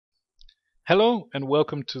Hello and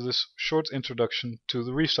welcome to this short introduction to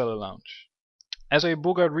the Reseller Lounge. As a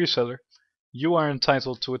BullGuard reseller, you are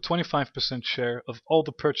entitled to a 25% share of all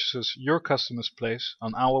the purchases your customers place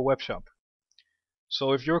on our webshop.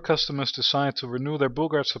 So if your customers decide to renew their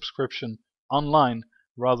BullGuard subscription online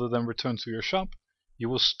rather than return to your shop, you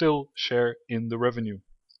will still share in the revenue.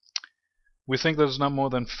 We think that is not more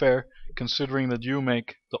than fair, considering that you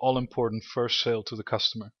make the all-important first sale to the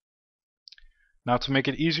customer. Now, to make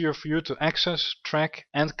it easier for you to access, track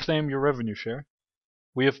and claim your revenue share,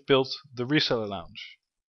 we have built the Reseller Lounge.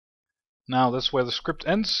 Now that's where the script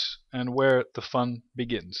ends and where the fun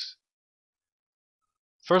begins.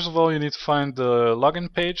 First of all, you need to find the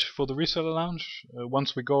login page for the Reseller Lounge.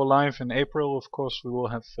 Once we go live in April, of course, we will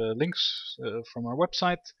have links from our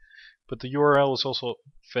website, but the URL is also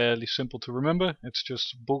fairly simple to remember. It's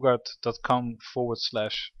just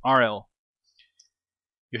bullguard.com/rl.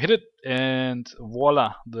 You hit it and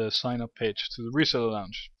voila, the sign up page to the Reseller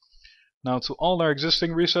Lounge. Now, to all our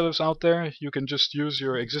existing resellers out there, you can just use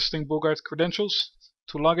your existing BullGuard credentials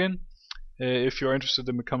to log in. If you're interested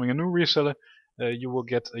in becoming a new reseller, you will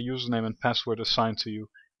get a username and password assigned to you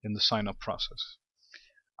in the sign up process.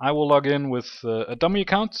 I will log in with a dummy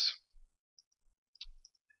account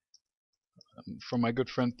from my good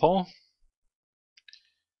friend Paul.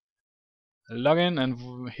 Login,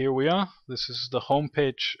 and here we are. This is the home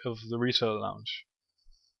page of the Reseller Lounge.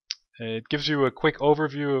 It gives you a quick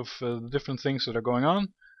overview of the different things that are going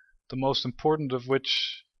on, the most important of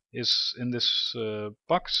which is in this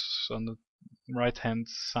box on the right hand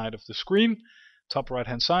side of the screen, top right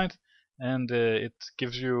hand side, and it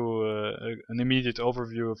gives you an immediate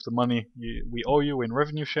overview of the money we owe you in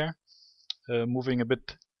revenue share. Moving a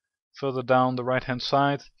bit further down the right hand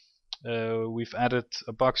side, we've added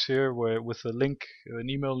a box here with a link, an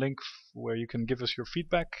email link, where you can give us your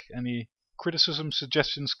feedback, any criticism,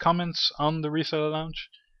 suggestions, comments on the Reseller Lounge.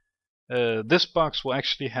 This box will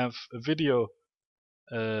actually have a video,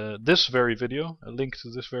 this very video, a link to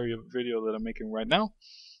this very video that I'm making right now.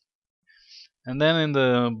 And then in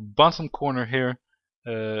the bottom corner here,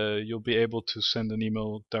 you'll be able to send an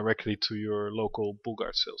email directly to your local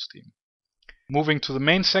BullGuard sales team. Moving to the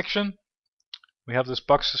main section, we have this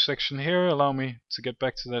boxes section here. Allow me to get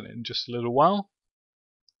back to that in just a little while.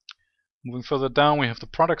 Moving further down, we have the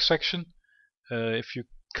product section. If you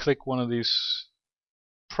click one of these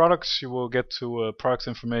products, you will get to a product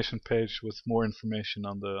information page with more information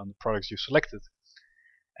on the products you selected.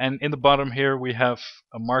 And in the bottom here, we have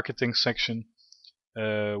a marketing section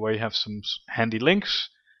where you have some handy links,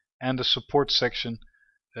 and a support section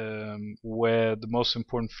where the most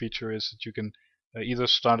important feature is that you can either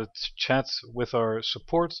start a chat with our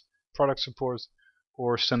product support,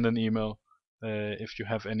 or send an email if you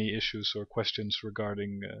have any issues or questions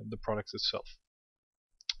regarding the product itself.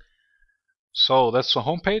 So that's the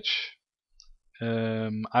home page.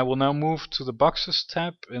 I will now move to the boxes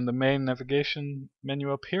tab in the main navigation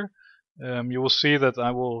menu up here. You will see that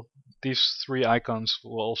these three icons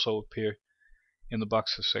will also appear in the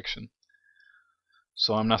boxes section.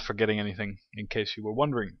 So I'm not forgetting anything, in case you were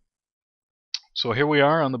wondering. So here we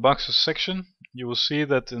are on the boxes section. You will see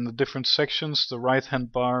that in the different sections the right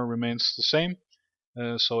hand bar remains the same.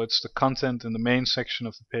 So it's the content in the main section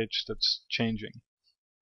of the page that's changing.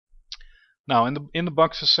 Now in the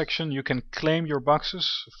boxes section, you can claim your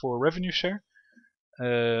boxes for revenue share.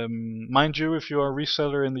 Mind you, if you are a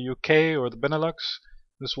reseller in the UK or the Benelux,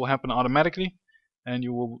 this will happen automatically and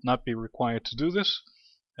you will not be required to do this.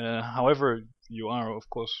 However, you are of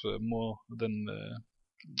course more than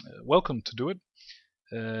welcome to do it.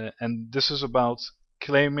 And this is about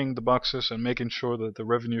claiming the boxes and making sure that the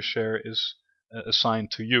revenue share is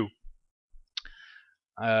assigned to you.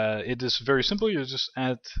 It is very simple. You just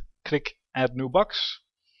click add new box,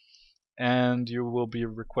 and you will be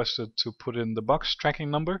requested to put in the box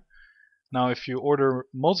tracking number. Now if you order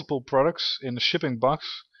multiple products in the shipping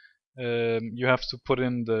box, you have to put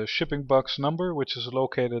in the shipping box number, which is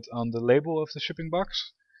located on the label of the shipping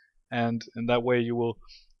box, and in that way you will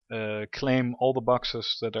claim all the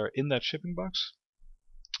boxes that are in that shipping box.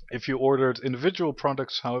 If you ordered individual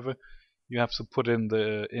products, however, you have to put in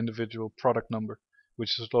the individual product number,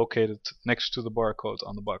 which is located next to the barcode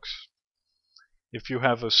on the box. If you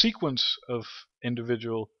have a sequence of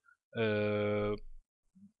individual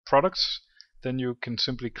products, then you can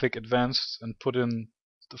simply click advanced and put in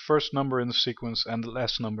the first number in the sequence and the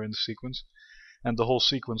last number in the sequence, and the whole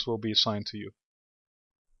sequence will be assigned to you.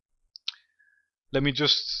 Let me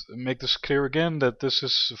just make this clear again, that this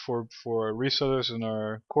is for resellers in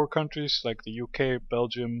our core countries like the UK,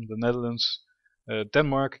 Belgium, the Netherlands,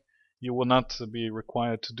 Denmark. You will not be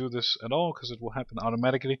required to do this at all, because it will happen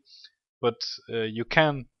automatically. but you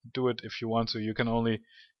can do it if you want to. You can only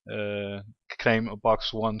claim a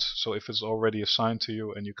box once, so if it's already assigned to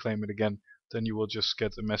you and you claim it again, then you will just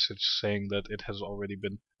get a message saying that it has already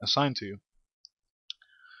been assigned to you.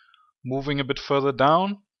 Moving a bit further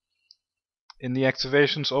down, in the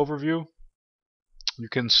activations overview, you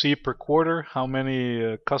can see per quarter how many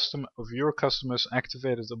of your customers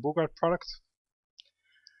activated the BullGuard product.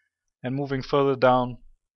 And moving further down,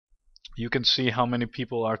 you can see how many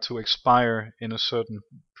people are to expire in a certain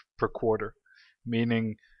per quarter,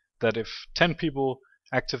 meaning that if 10 people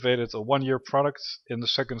activated a 1-year product in the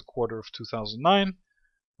second quarter of 2009,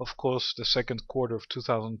 of course the second quarter of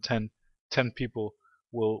 2010, 10 people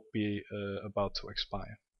will be about to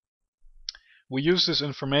expire. We use this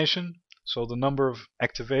information, so the number of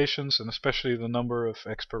activations and especially the number of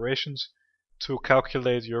expirations, to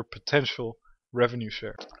calculate your potential revenue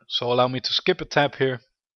share. So allow me to skip a tab here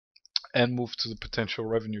and move to the potential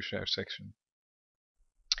revenue share section.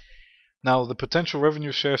 Now the potential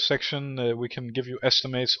revenue share section, we can give you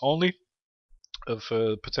estimates only of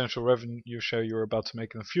potential revenue share you're about to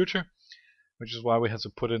make in the future, which is why we had to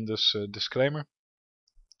put in this disclaimer.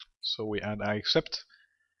 So we add I accept,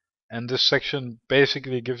 and this section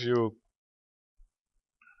basically gives you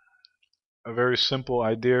a very simple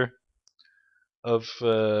idea of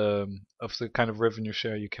the kind of revenue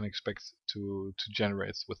share you can expect to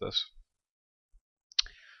generate with us.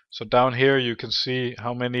 So down here you can see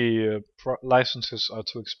how many licenses are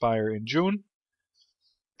to expire in June,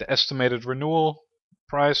 the estimated renewal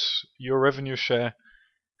price, your revenue share,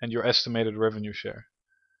 and your estimated revenue share.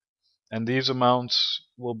 And these amounts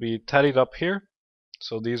will be tallied up here.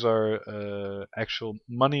 So these are actual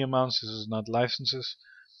money amounts, this is not licenses,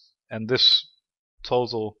 and this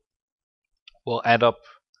total will add up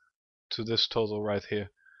to this total right here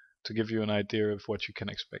to give you an idea of what you can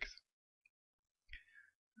expect.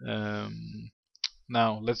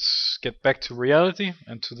 Now let's get back to reality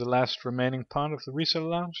and to the last remaining part of the Reseller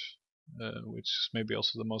Lounge, which is maybe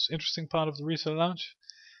also the most interesting part of the Reseller Lounge.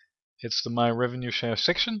 It's the My Revenue Share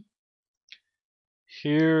section.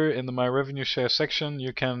 Here in the My Revenue Share section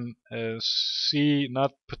you can see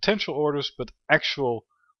not potential orders but actual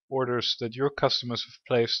orders that your customers have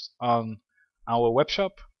placed on our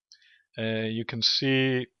webshop. You can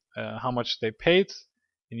see how much they paid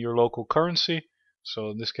in your local currency.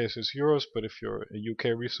 So in this case it's euros, but if you're a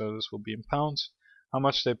UK reseller this will be in pounds. How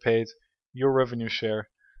much they paid, your revenue share,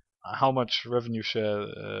 how much revenue share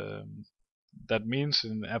that means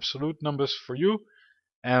in absolute numbers for you,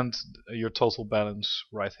 and your total balance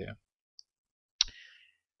right here.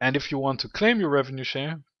 And if you want to claim your revenue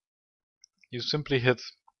share, you simply hit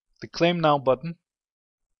the Claim Now button,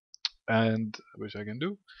 and which I can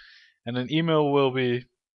do, and an email will be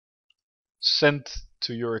sent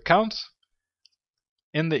to your account.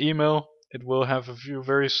 In the email it will have a few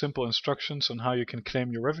very simple instructions on how you can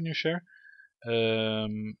claim your revenue share.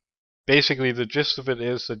 Basically the gist of it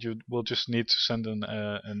is that you will just need to send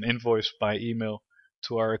an invoice by email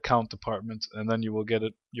to our account department, and then you will get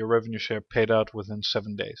your revenue share paid out within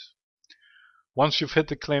 7 days. Once you've hit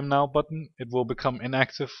the Claim Now button, it will become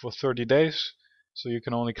inactive for 30 days, so you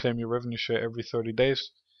can only claim your revenue share every 30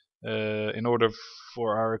 days in order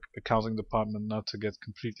for our accounting department not to get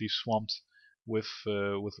completely swamped with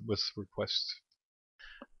requests.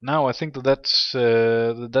 Now I think that's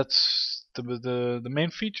the main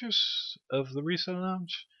features of the Reseller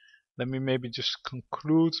Lounge. Let me maybe just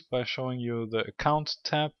conclude by showing you the Account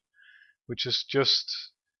tab, which is just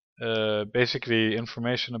basically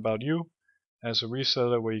information about you as a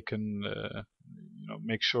reseller, where you can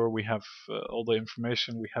make sure we have all the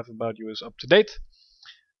information we have about you is up to date,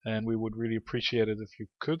 and we would really appreciate it if you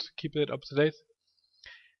could keep it up to date.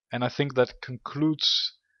 And I think that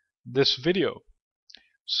concludes this video.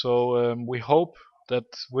 So we hope that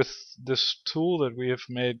with this tool that we have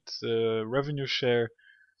made revenue share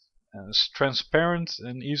as transparent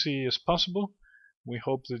and easy as possible. We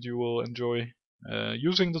hope that you will enjoy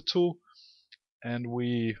using the tool, and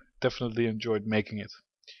we definitely enjoyed making it.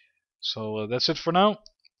 So that's it for now,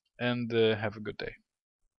 and have a good day.